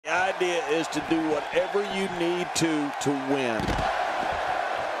idea is to do whatever you need to win.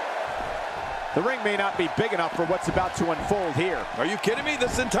 The ring may not be big enough for what's about to unfold here. Are you kidding me?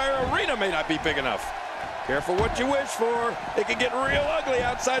 This entire arena may not be big enough. Careful what you wish for. It can get real ugly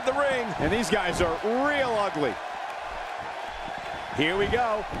outside the ring. And these guys are real ugly. Here we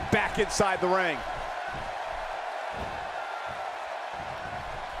go, back inside the ring.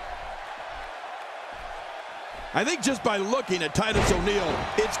 I think just by looking at Titus O'Neil,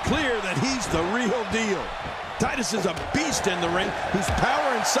 it's clear that he's the real deal. Titus is a beast in the ring whose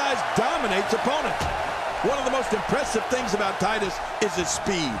power and size dominates opponents. One of the most impressive things about Titus is his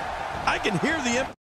speed. I can hear the